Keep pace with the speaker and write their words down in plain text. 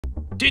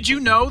Did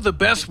you know the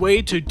best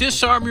way to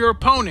disarm your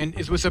opponent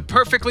is with a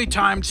perfectly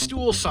timed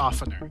stool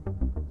softener?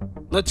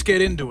 Let's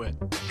get into it.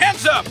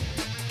 Hands up!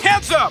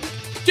 Hands up!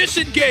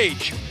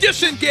 Disengage!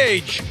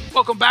 Disengage!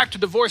 Welcome back to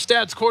Divorce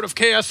Dad's Court of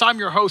Chaos. I'm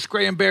your host,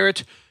 Graham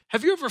Barrett.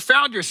 Have you ever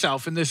found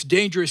yourself in this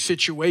dangerous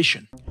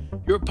situation?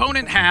 Your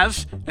opponent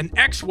has an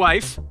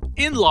ex-wife,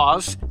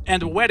 in-laws,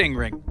 and a wedding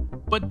ring.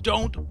 But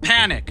don't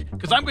panic,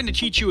 because I'm going to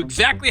teach you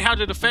exactly how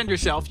to defend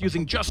yourself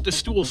using just a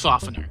stool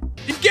softener.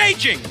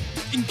 Engaging!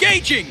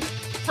 Engaging!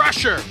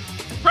 Pressure!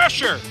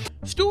 Pressure!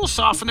 Stool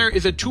softener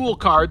is a tool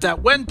card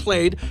that, when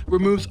played,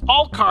 removes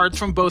all cards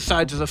from both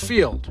sides of the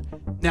field.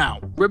 Now,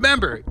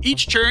 remember,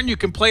 each turn you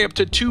can play up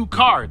to 2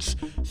 cards,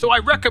 so I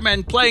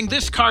recommend playing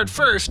this card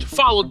first,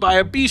 followed by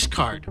a beast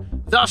card,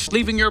 thus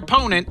leaving your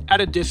opponent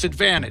at a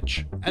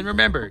disadvantage. And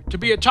remember, to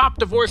be a top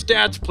Divorce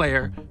Dads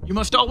player, you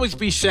must always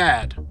be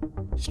sad.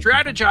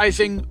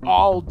 Strategizing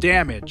all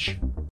damage.